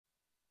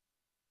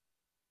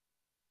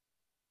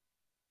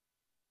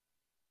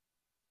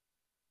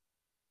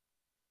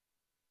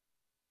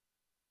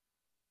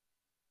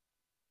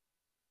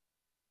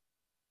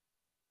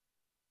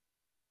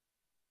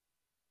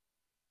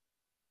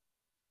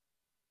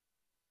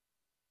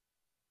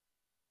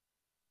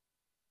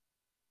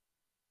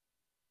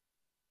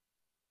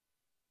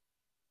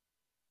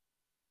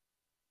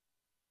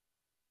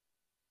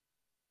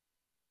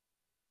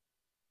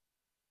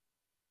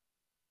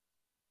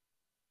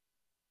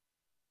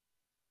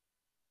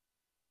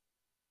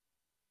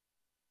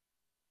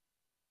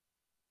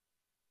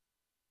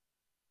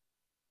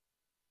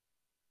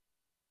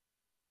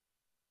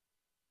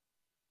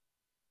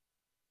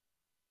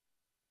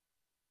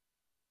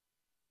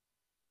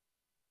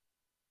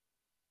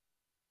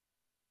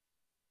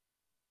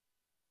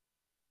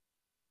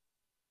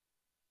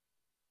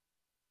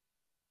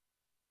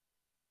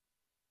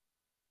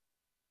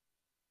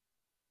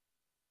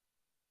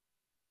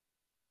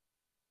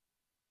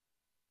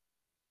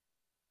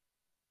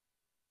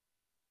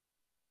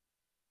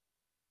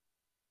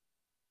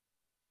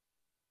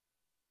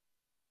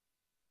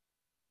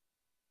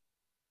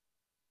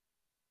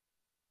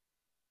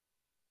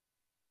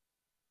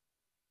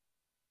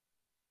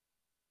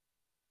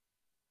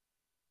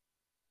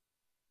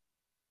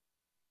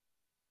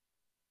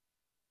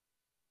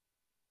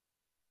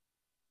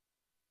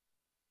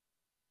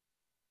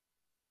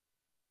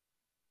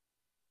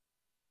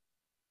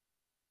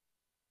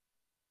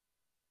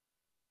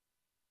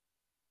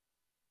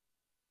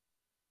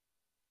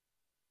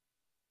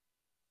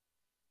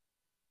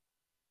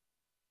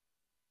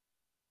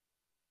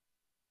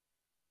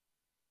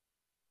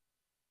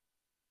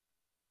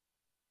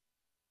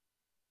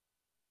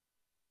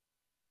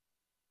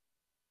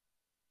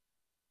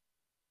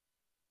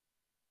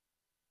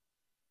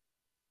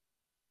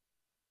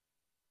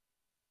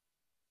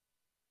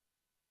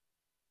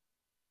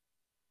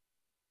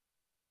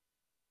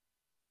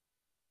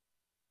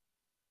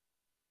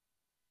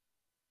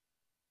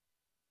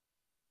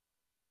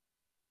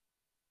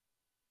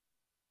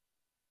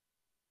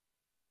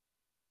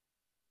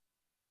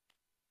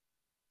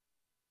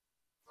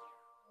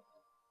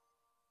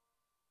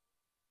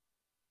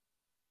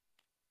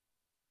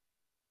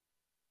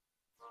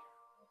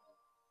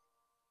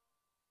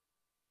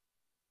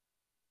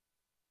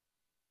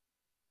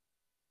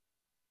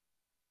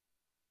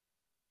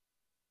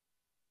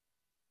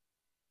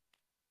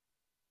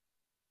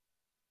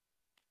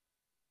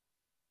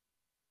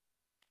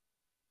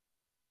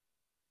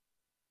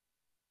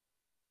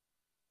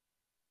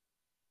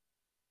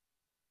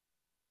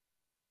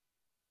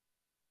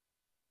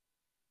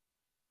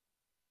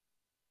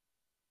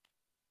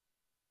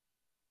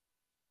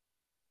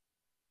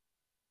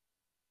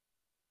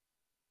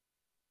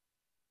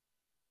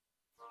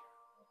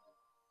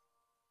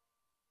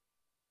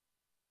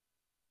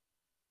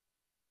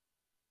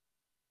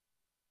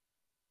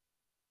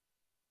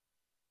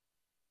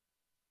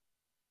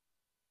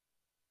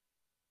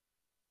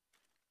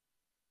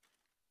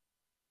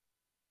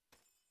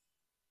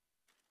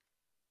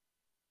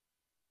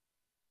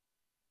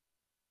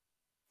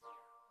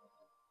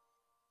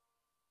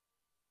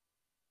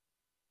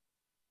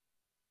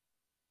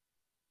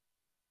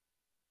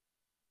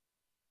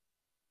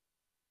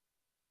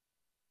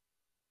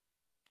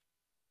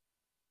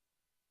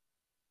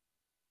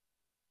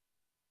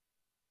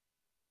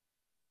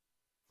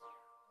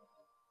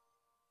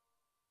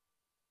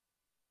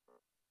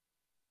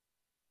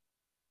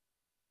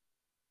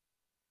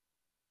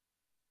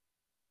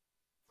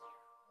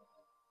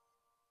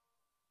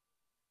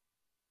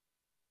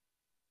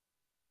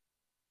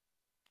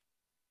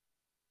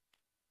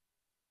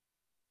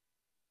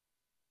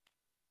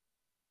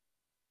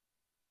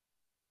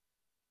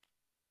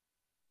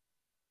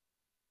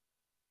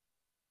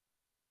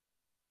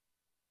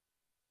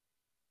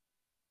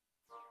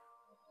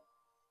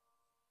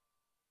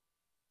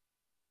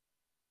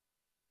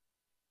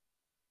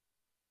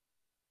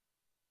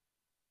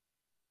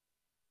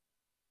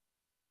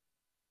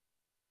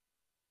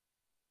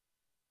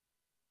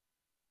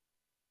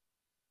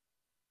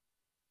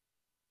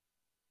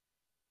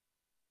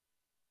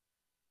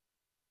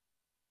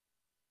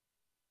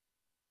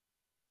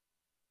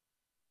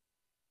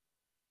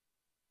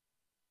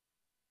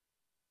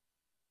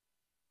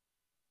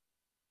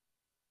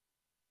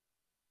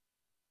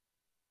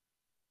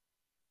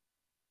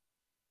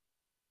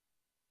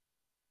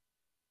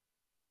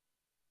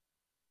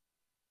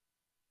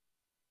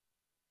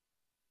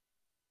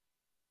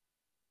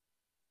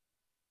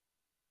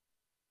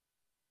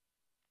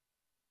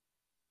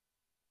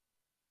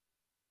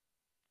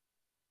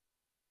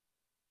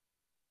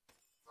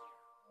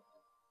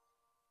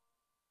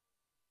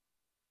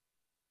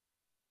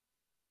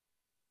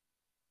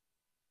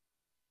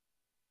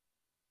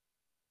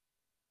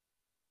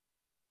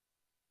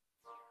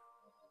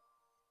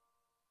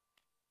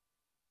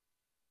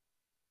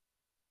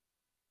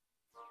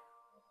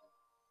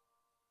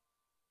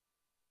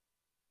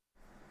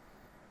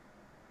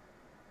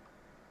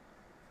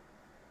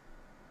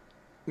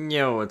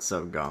Yo, what's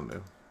up,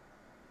 Gombu?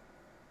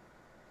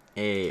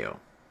 Ayo.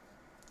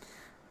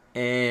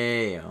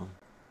 Ayo.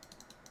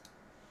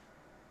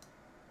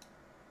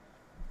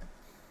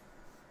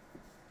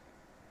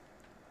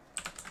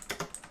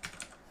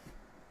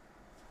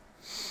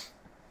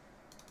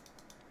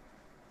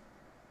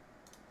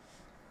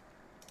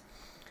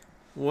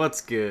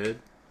 What's good?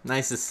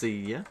 Nice to see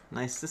ya.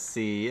 Nice to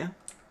see ya.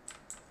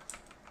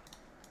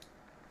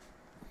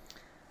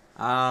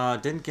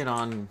 Didn't get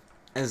on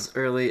as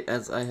early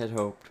as I had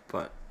hoped,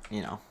 but,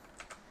 you know.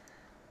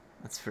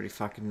 That's pretty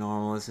fucking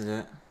normal, isn't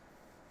it?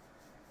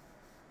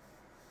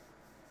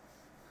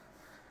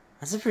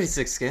 That's a pretty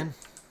sick skin.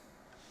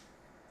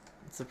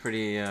 It's a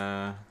pretty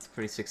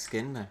sick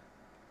skin there.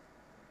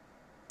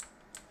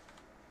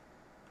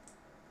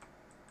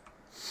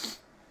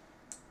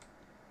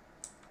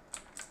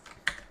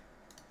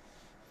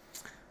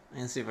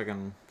 Let's see if I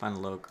can find a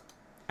Loke.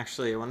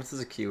 Actually, I wonder if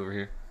there's a Q over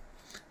here.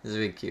 There's a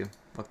big Q.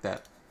 Fuck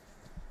that.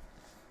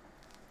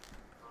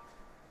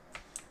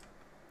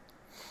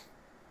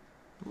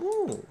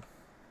 Ooh.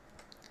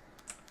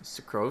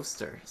 Mr.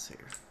 Crowster is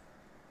here.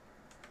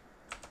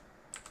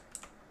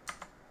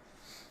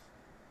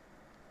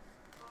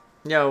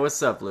 Yo,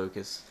 what's up,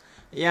 Lucas?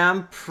 Yeah,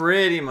 I'm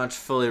pretty much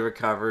fully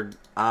recovered.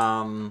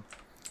 I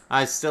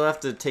still have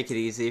to take it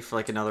easy for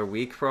like another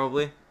week,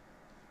 probably.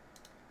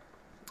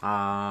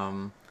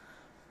 But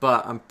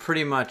I'm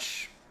pretty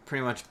much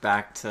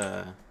back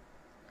to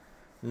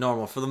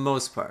normal for the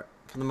most part.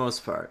 For the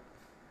most part.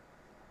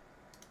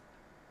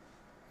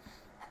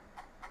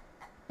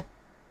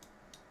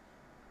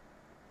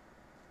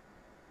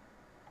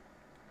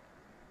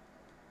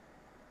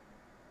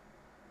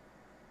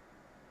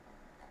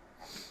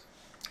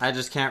 I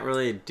just can't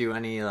really do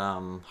any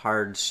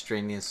hard,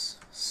 strenuous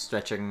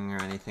stretching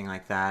or anything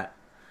like that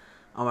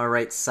on my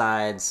right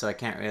side, so I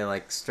can't really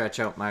like stretch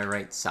out my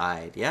right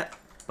side yet,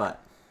 but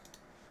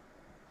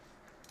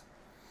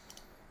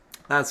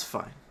that's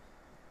fine.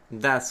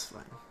 That's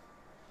fine.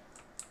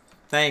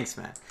 Thanks,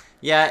 man.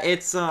 Yeah,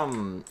 it's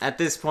at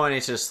this point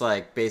it's just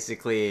like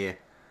basically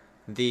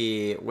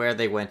where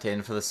they went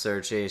in for the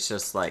surgery is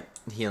just like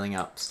healing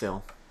up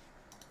still.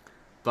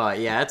 But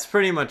yeah, it's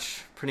pretty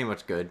much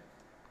good.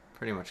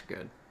 Pretty much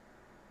good.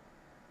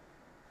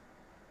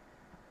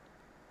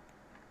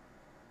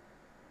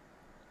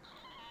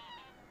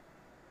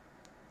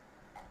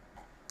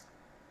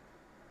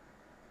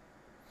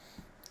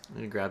 I'm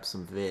gonna grab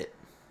some Vit.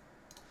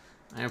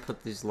 I'm gonna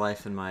put these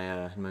life in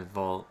my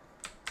vault.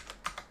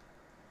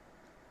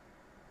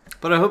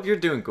 But I hope you're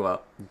doing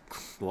well.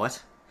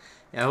 What?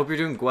 Yeah, I hope you're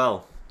doing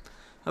well.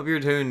 Hope you're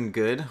doing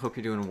good. Hope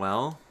you're doing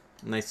well.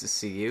 Nice to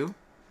see you.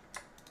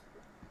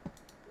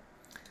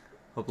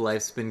 Hope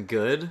life's been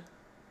good.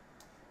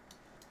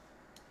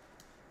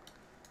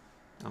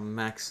 I'll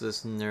max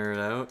this nerd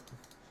out.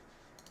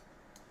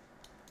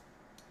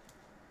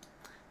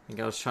 I think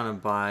I was trying to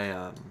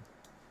buy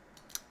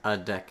a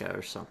Deca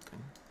or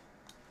something.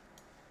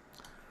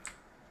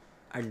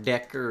 A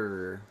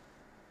Decker.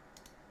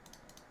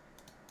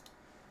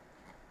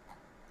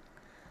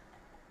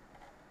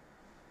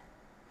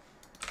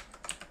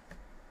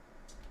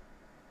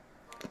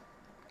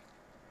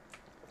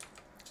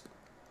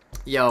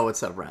 Yo,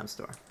 what's up,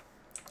 Ramstor?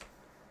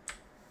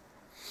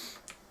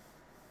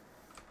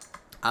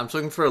 I'm just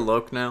looking for a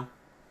Loke now.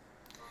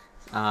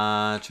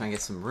 Try and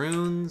get some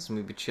runes.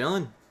 We'll be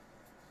chilling.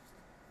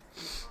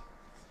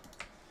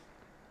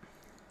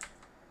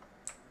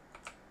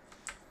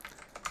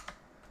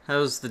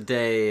 How's the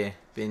day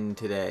been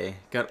today?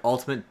 Got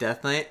Ultimate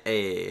Death Knight?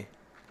 A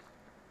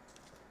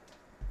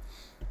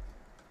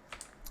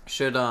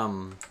should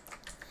that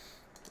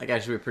guy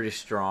should be pretty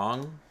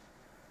strong.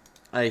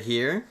 I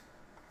hear.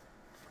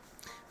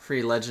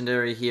 Free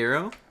legendary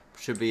hero.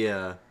 Should be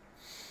a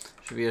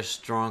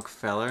strong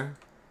feller.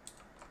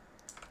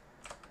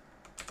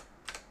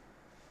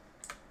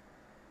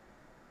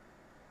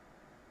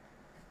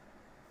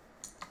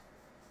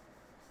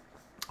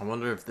 I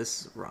wonder if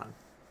this is a run.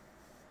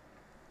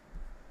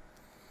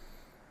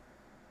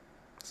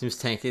 Seems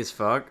tanky as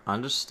fuck.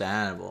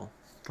 Understandable.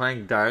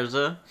 Playing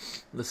Darza,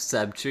 the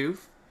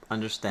Sebtooth.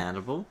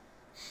 Understandable.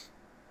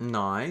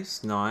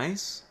 Nice,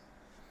 nice.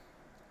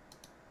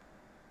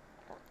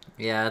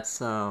 Yeah, it's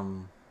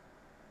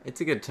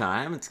a good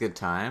time. It's a good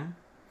time.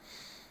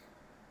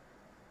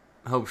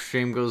 Hope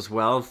stream goes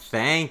well.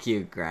 Thank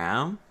you,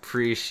 Graham.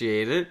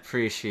 Appreciate it.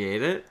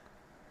 Appreciate it.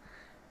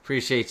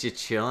 Appreciate you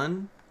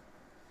chilling.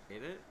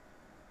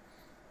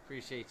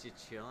 Appreciate you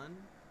chilling.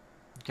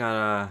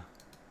 Got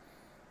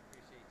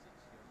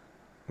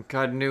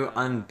a new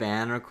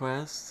unban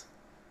request.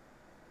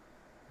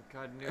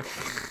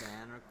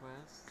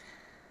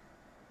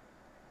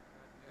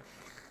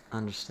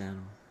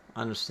 Understandable.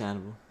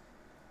 Understandable.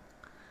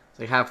 It's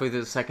like halfway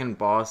through the second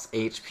boss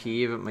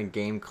HP, but my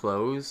game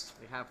closed.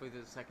 Like halfway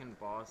through the second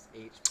boss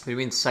HP. What do you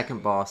mean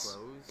second boss?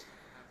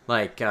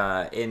 Like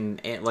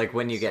like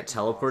when you get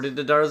teleported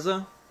to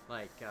Darza?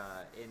 Like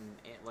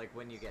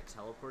when you get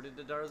teleported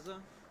to Darza?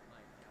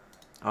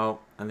 Oh,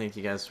 I think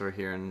you guys were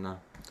hearing a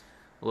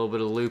little bit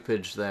of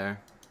loopage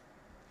there.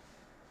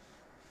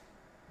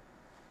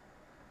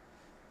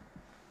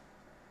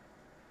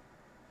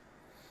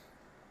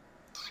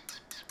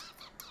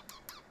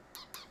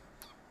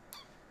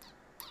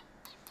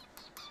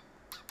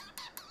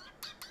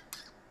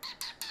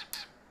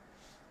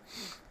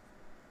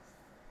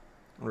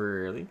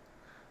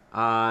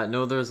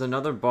 No, there's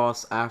another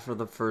boss after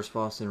the first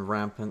boss in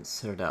Rampant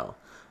Citadel.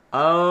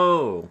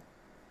 Oh!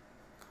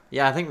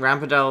 Yeah, I think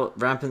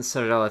Rampant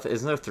Citadel,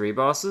 isn't there 3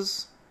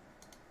 bosses?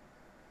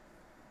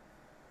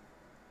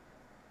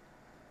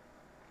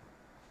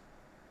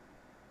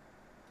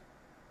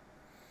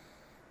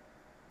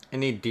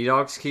 Any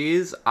D-Dogs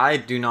keys? I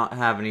do not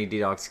have any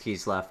D-Dogs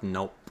keys left.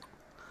 Nope.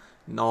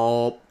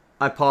 Nope.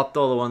 I popped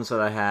all the ones that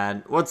I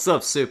had. What's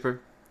up, Super?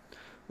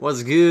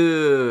 What's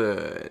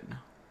good?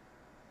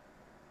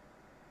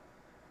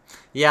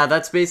 Yeah,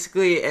 that's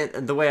basically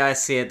it. The way I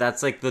see it,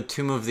 that's like the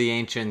Tomb of the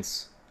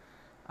Ancients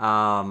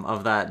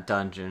of that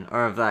dungeon,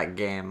 or of that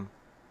game.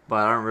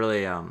 But I don't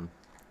really, I don't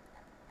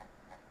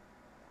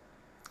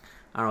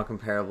know how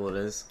comparable it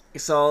is.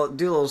 So I'll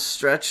do a little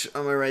stretch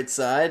on my right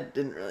side.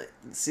 Didn't really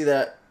see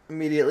that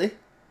immediately.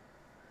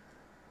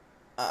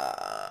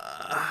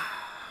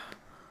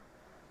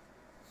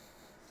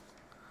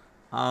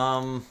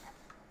 I'm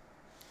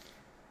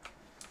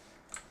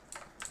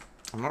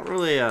not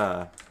really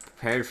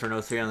prepared for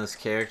no 3 on this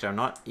character. I'm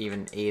not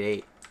even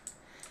 8-8.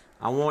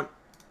 I want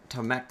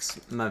to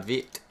max my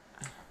vit.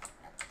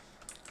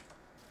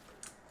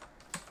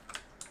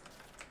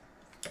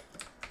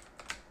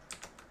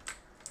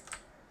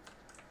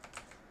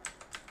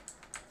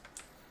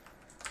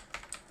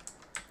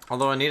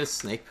 Although I need a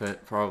snake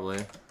pit,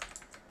 probably.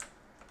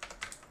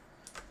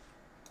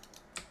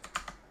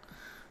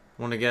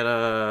 Want to get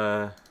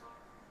a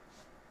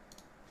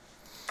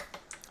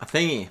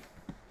thingy.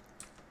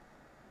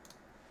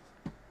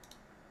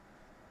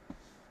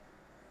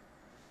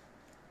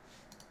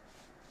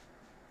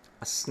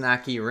 A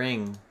snacky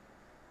ring.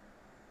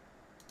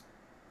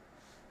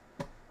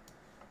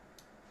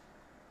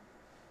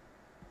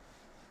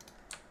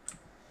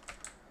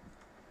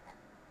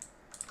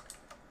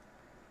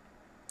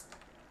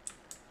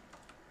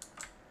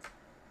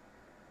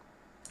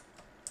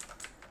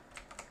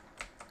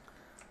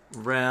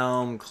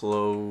 Realm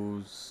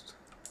closed.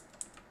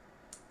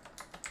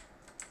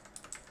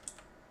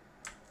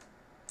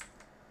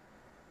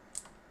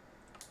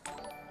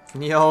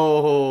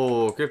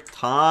 Yo,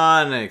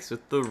 Kryptonics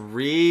with the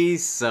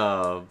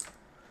resub.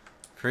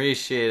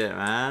 Appreciate it,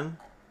 man.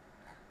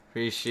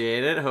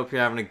 Appreciate it. Hope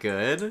you're having a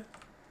good.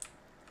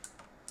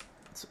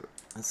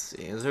 Let's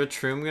see. Is there a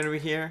Troom gonna be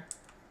here?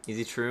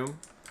 Easy Troom?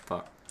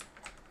 Fuck.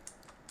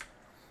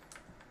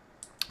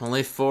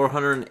 Only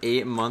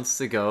 408 months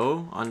to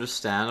go.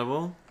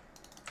 Understandable.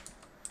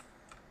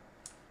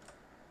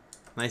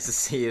 Nice to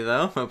see you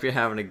though. Hope you're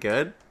having a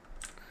good.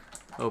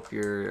 Hope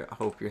you're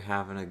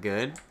having a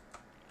good.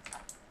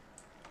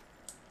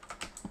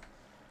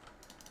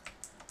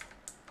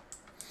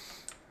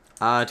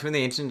 Between the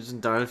Ancients and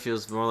Darda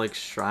feels more like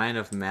Shrine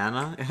of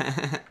Mana.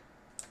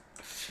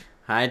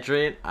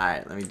 Hydrate?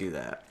 Alright, let me do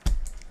that.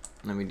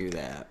 Let me do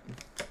that.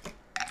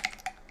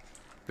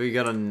 But you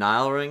got a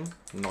Nile ring?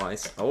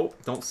 Nice. Oh,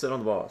 don't sit on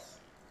the boss.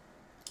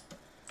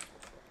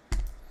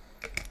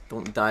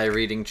 Don't die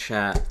reading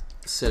chat,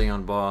 sitting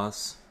on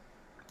boss.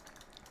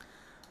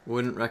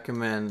 Wouldn't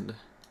recommend.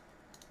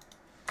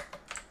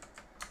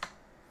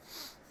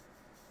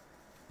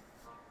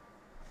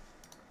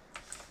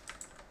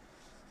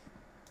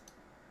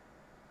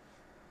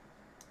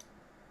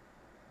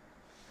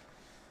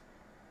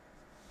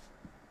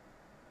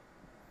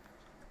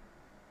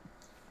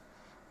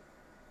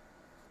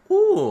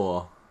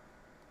 Ooh.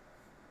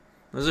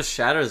 There's a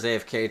Shatters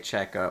AFK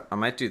checkup. I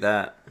might do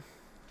that.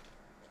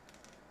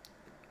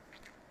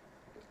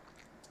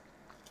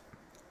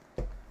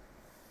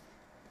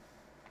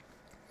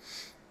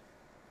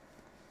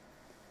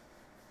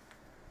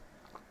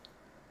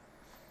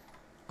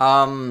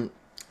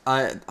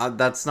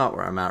 That's not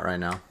where I'm at right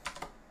now.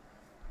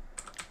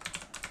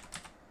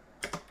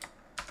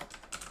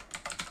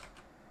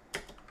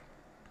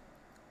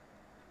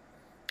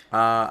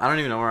 I don't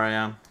even know where I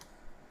am.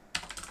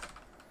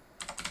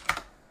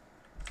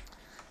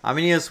 I'm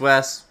in ES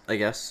West, I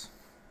guess.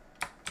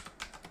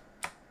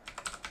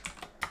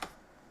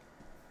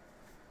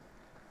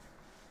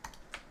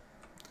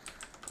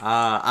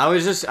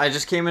 I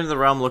just came into the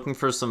realm looking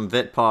for some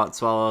Vit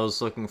pots while I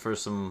was looking for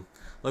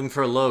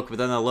a Loke, but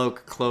then the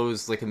Loke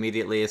closed like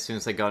immediately as soon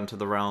as I got into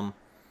the realm.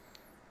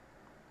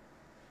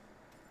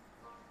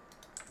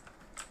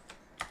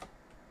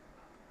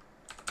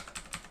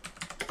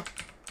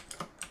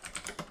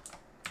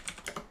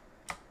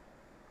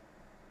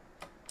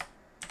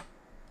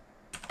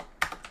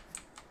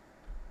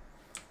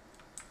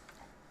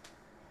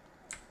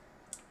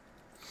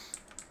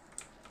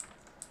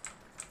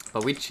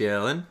 But we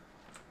chillin'.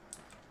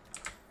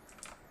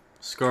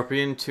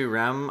 Scorpion 2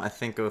 Rem, I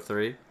think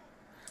 03.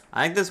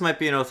 I think this might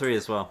be an 03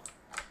 as well.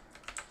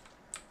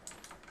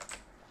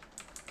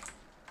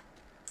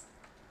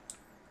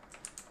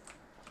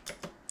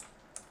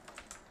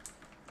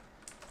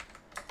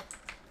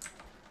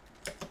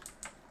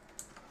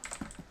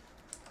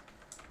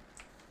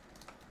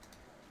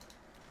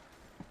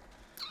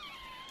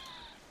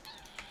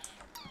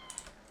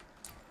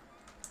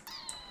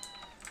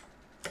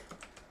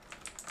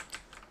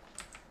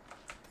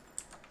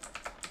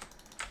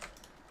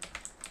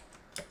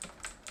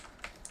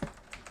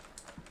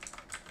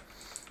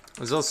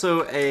 There's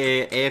also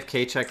a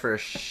AFK check for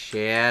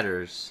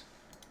shatters.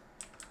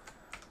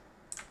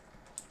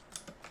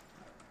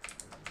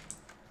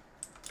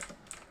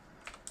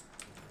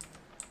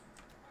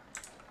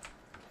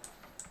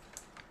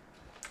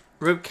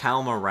 Rip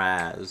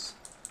Calmaraz.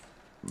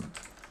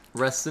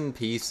 Rest in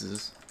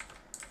pieces.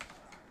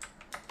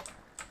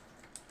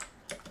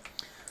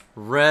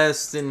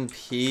 Rest in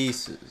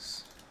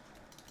pieces.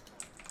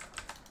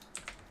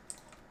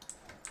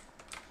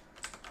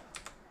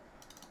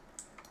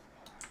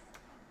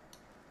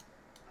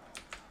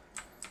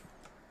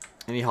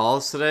 Any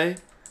hauls today?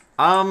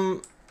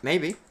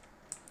 Maybe.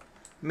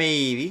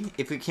 Maybe.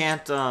 If we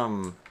can't,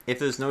 if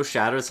there's no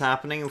shatters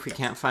happening, if we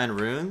can't find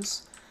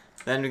runes,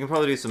 then we can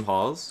probably do some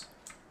hauls.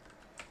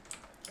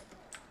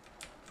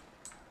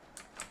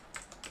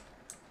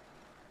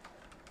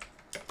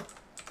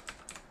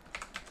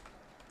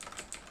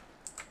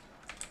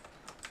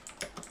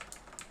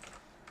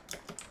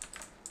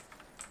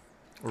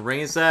 What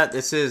ring is that?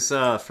 This is,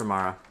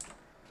 Framara.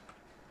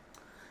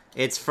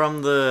 It's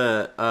from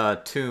the,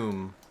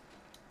 tomb.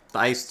 The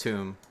ice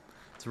tomb.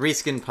 It's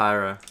reskin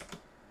Pyra.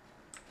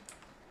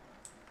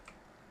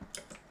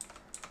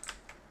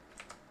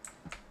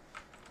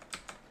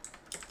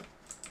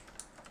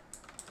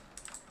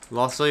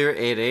 Lost all your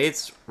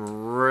 8/8s?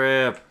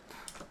 Rip.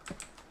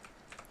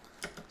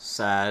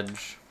 Sag.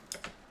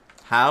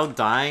 How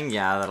dying?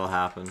 Yeah, that'll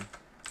happen.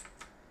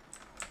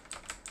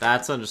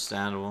 That's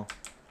understandable.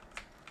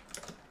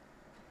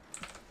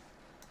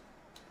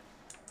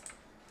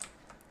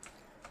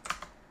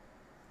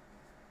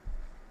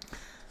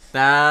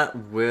 That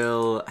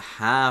will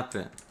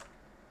happen.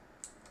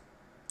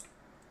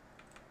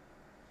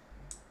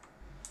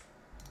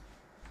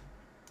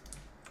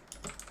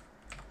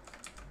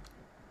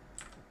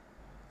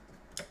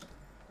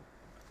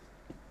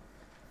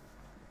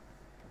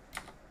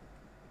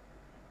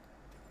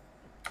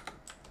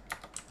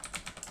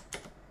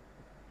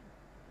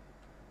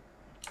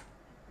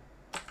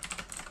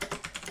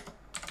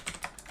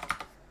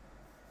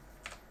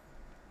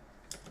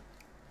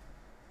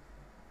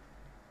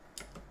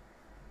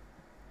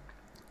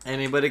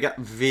 Anybody got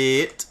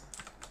Vit?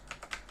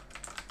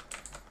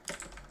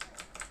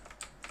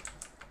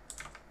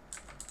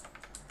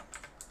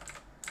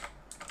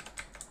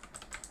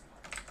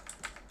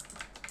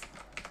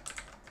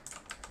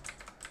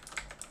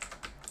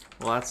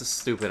 Well, that's a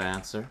stupid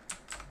answer.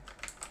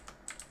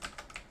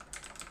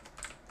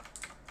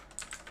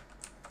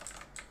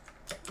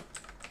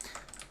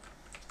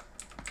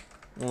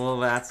 Well,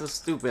 that's a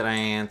stupid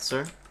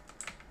answer.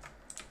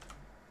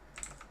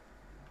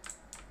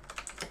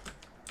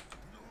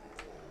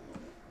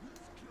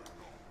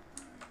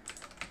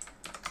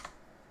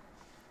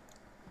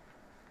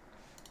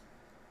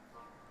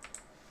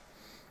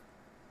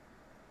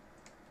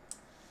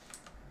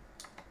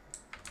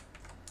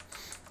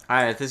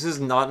 Alright, if this is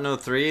not an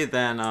 03,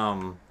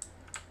 then,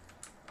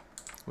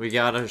 we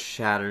got a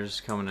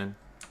shatters coming in.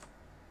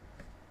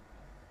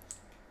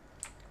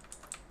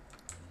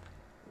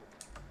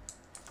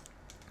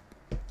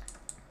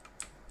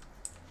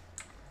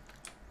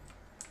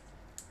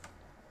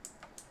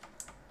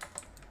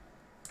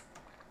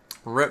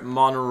 Rip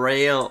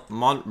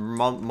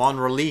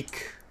Monrelique.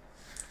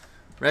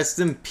 Rest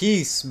in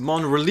peace,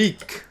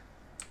 Monrelique.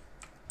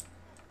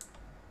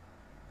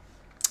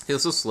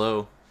 Feels so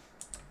slow.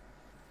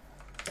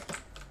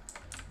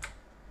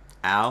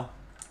 Ow.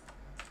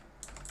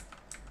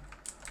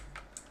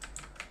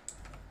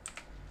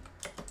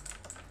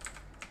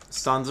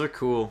 Stuns are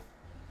cool.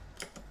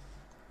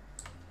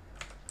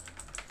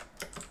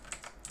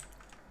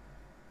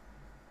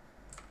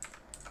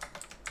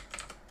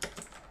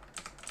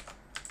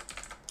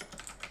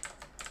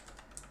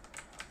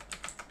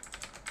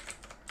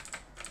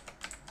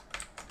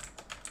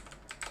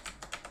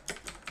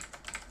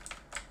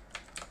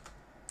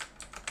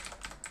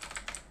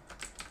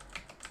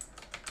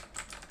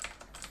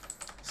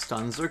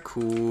 Stuns are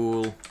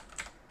cool.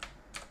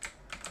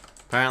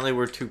 Apparently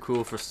we're too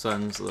cool for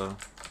stuns, though.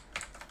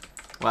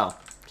 Well,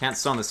 can't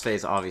stun this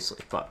phase, obviously,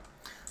 but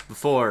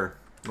before,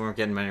 we weren't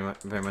getting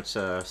very much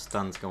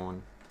stuns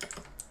going.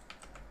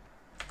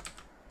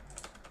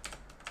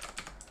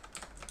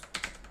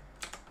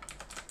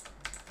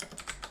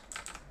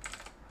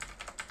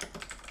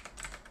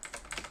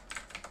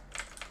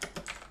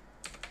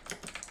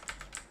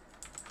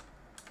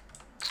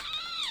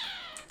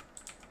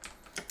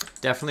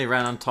 Definitely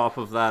ran on top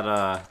of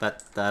that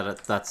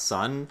that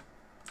sun.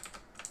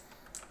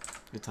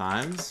 Good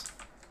times.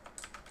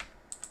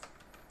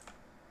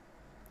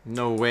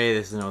 No way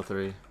this is an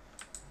 03.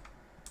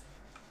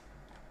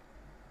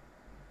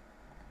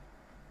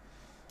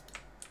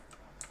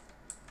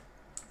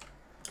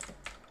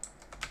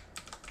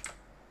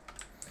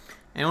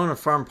 Anyone to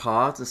farm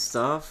pots and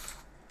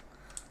stuff?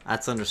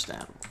 That's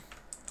understandable.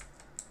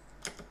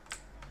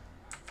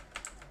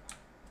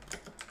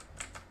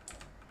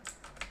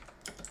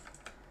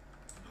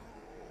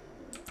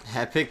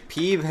 Epic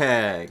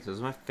Peebags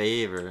was my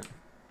favorite.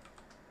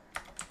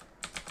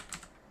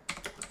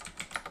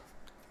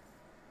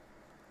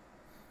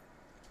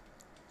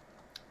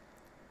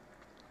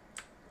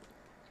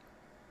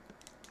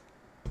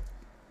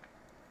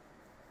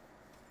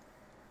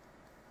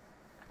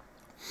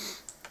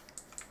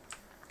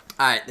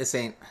 Alright, this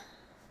ain't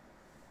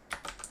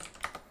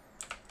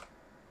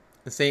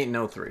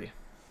no 3.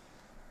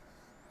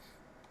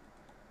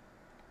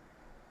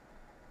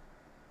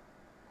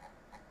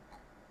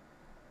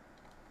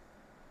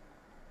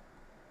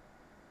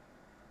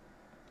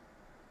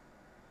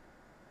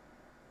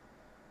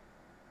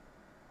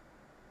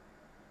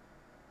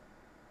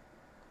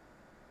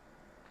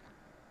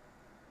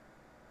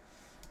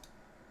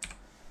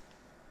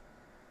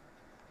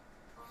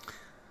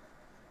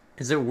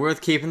 Is it worth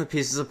keeping the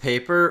pieces of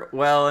paper?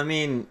 Well, I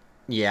mean,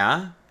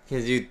 yeah,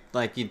 because you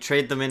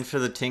trade them in for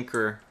the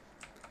tinker,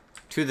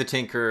 to the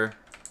tinker,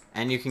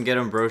 and you can get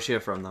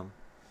ambrosia from them.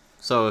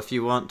 So if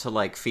you want to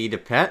like feed a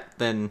pet,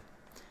 then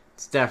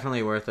it's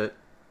definitely worth it.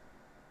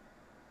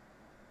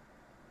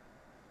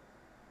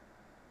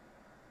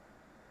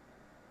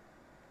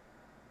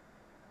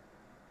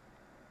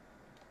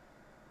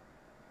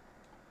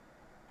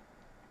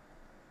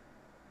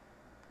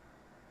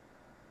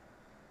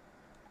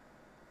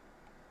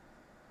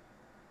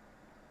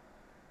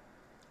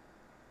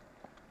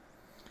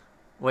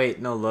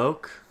 Wait, no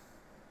Loke?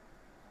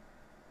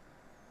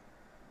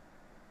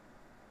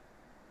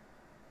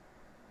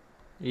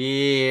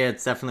 Yeah,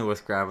 it's definitely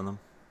worth grabbing them.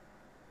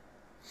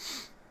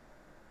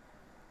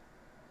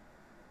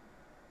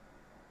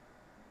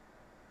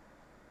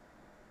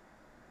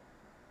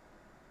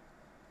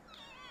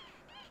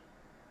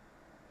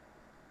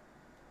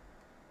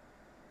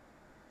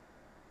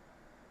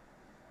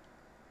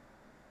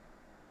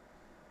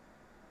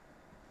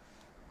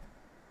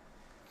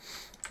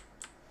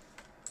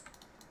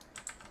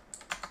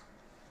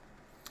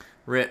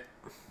 Rip.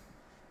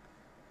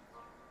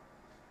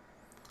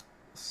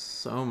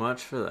 So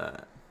much for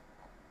that.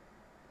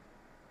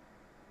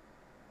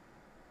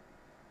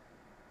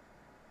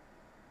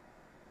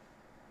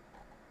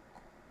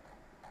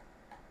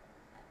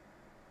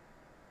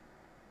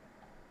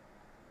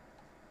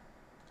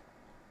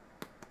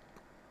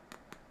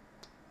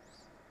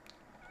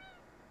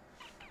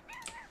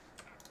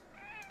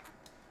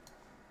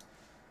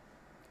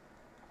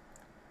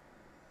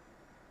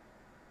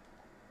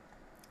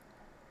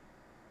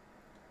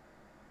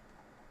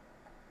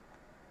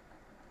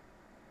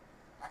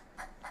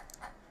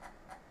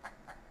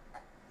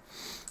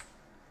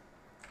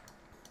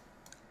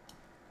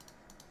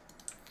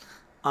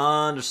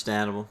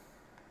 Understandable.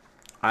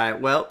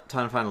 Alright, well,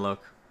 time to find a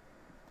Loke.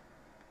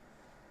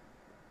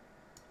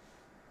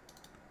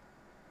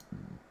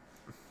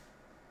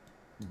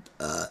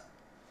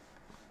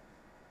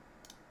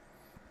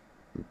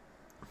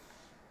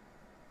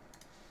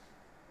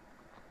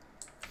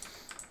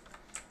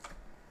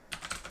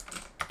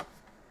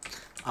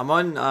 I'm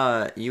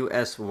on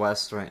US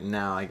West right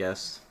now, I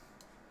guess.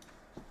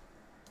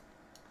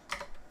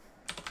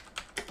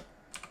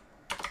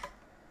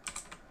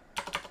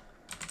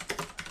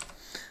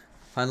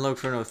 Find Loke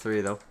for no 3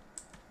 though.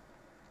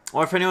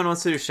 Or if anyone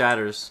wants to do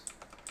shatters.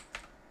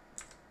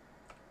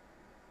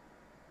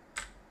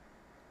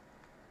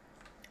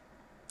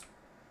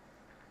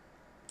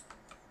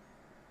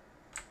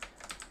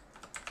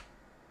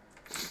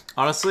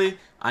 Honestly,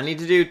 I need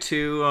to do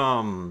two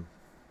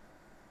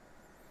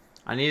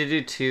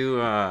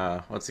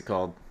what's it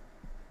called?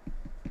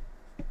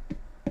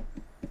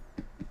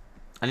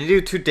 I need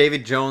to do 2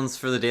 David Jones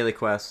for the daily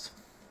quest.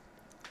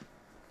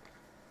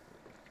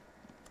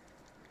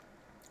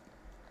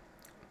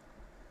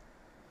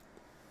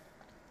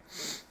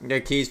 You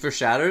got keys for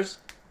shatters?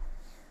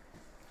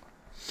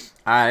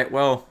 Alright,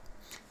 well,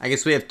 I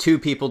guess we have 2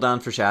 people down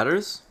for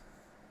shatters.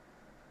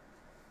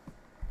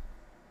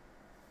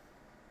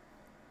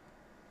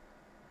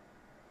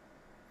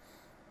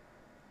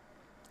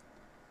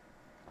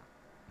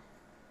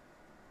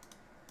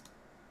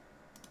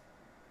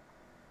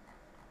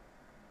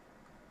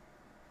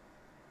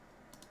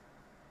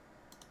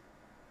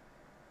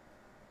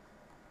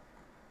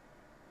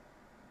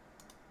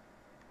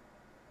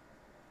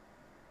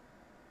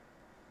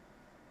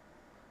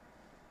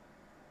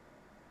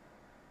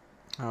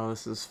 Oh,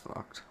 this is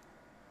fucked.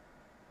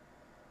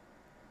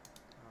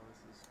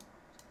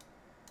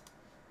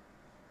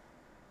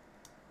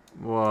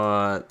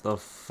 What the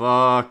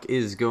fuck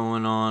is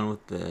going on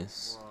with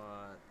this?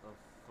 What the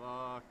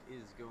fuck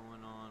is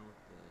going on with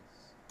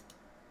this?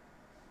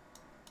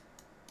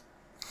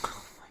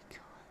 Oh my god.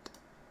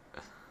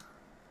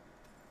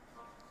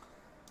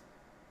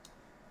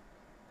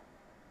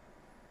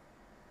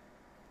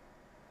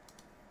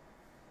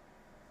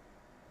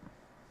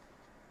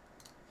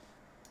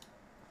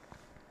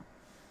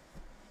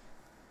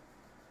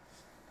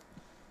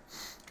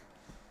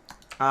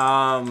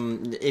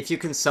 If you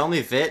can sell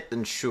me Vit,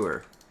 then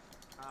sure.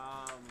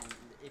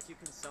 If you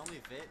can sell me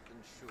Vit,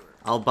 then sure.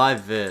 I'll buy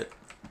Vit.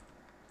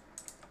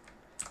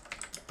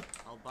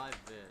 I'll buy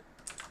Vit.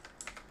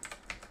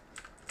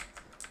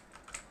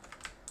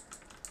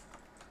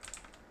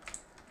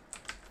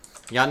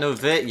 You got no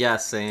Vit? Yeah,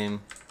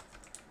 same.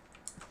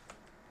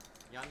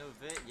 You got no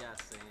Vit? Yeah,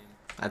 same.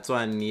 That's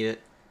why I need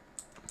it.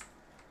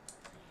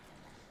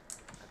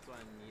 That's why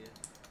I need it.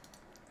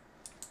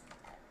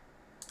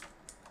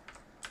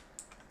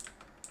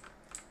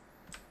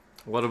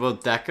 What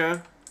about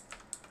Deca?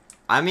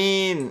 I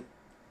mean,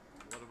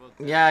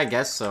 yeah, I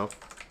guess so.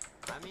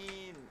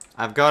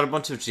 I've got a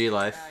bunch of G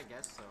Life,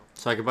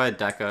 so I could buy a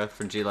Deca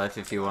for G Life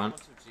if you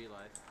want.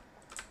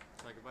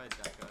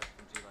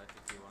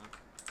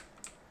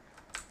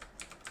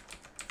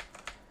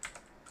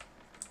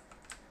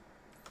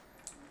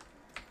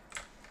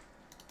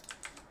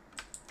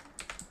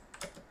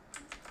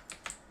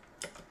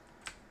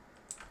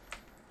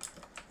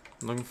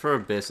 I'm looking for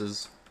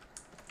abysses.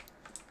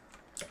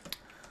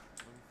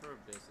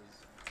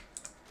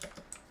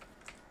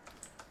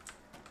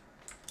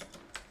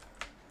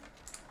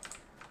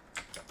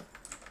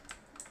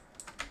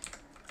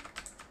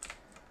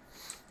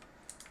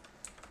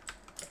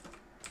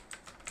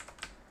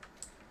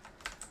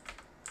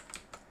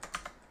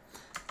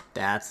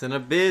 That's an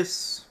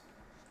abyss.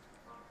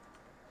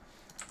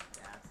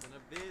 That's an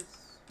abyss.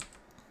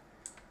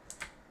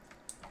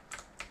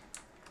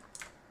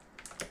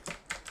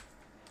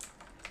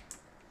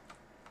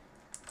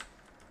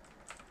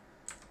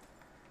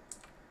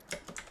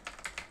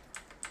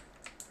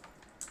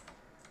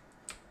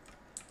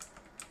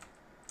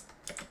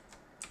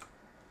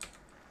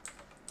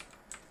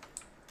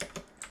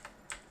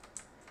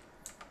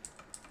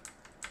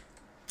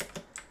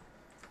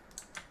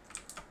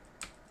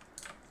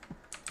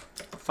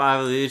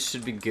 Five of these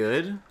should be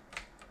good.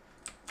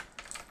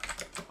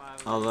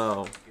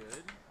 Although,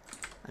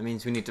 that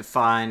means we need to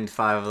find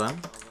 5 of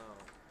them.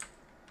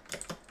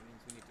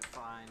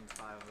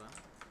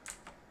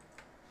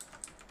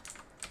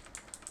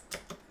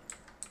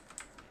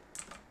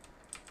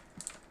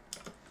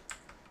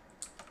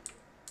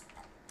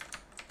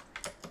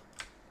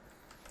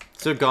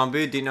 So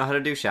Gombu, do you know how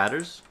to do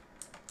shatters?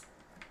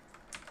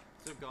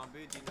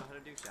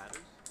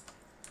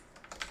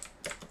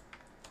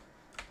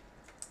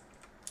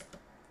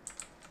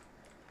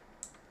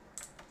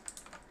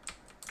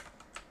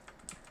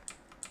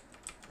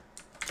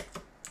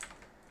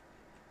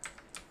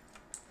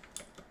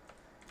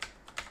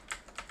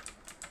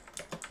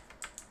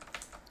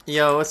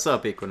 Yo, what's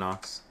up,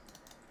 Equinox?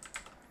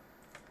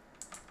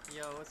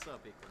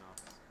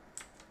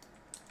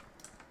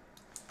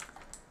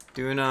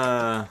 Doing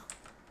a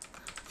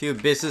few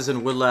abysses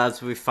and woodlabs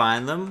when we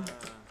find them.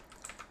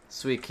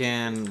 So we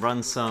can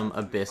run some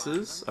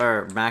abysses.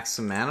 Or max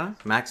some mana.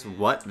 Max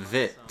what?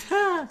 Vit.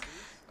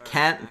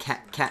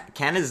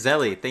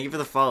 Canizelli, thank you for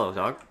the follow,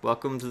 dog.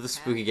 Welcome to the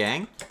spooky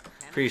gang.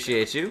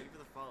 Appreciate you.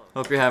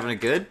 Hope you're having a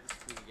good.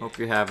 Hope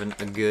you're having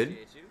a good.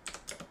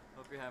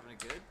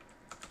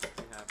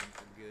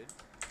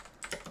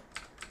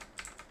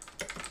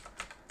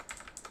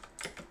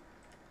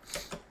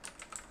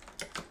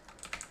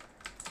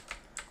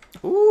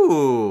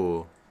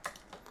 Ooh.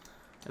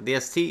 The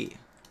ST.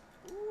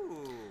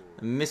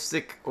 The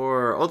Mystic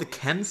or... Oh, the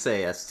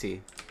Kensei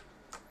ST.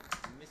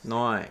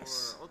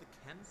 Nice.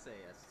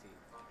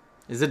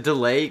 Is it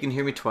delay? You can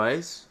hear me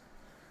twice?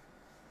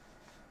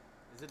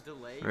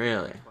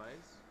 Really?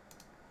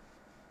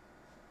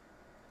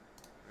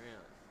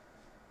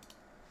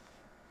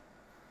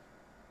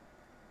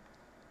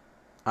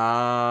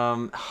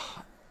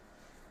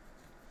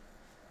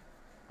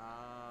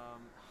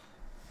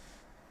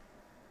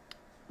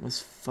 This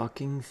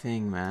fucking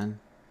thing, man.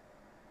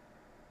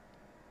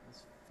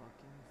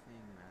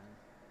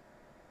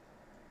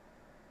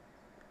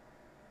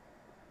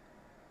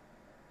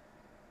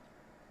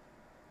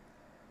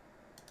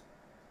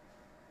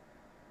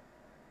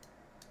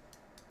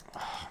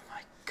 Oh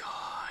my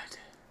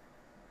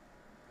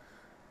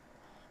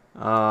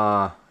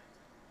god.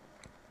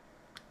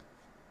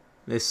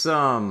 This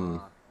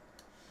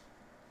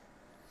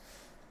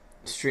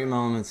Stream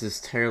Elements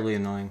is terribly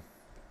annoying.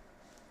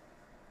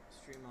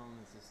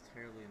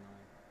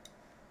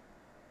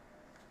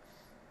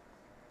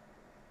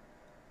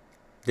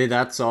 Did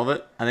that solve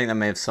it? I think that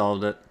may have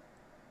solved it.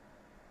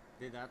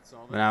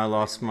 But now I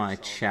lost my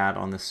chat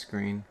on the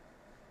screen.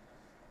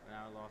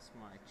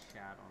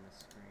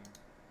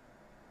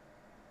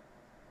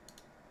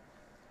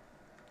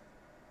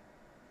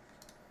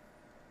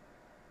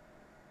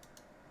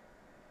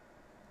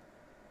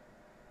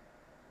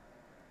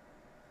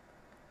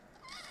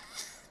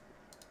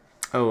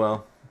 Oh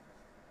well.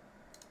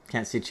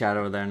 Can't see chat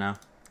over there now.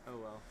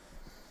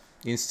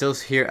 You can still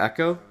hear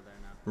echo?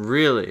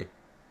 Really?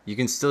 You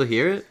can still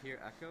hear it?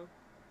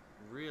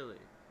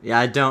 Yeah,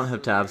 I don't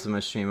have tabs on my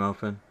stream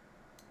open.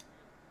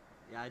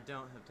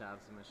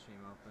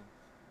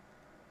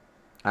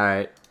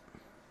 Alright.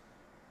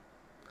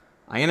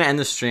 I'm gonna end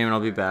the stream and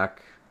I'll be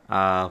back.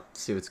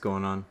 See what's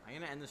going on.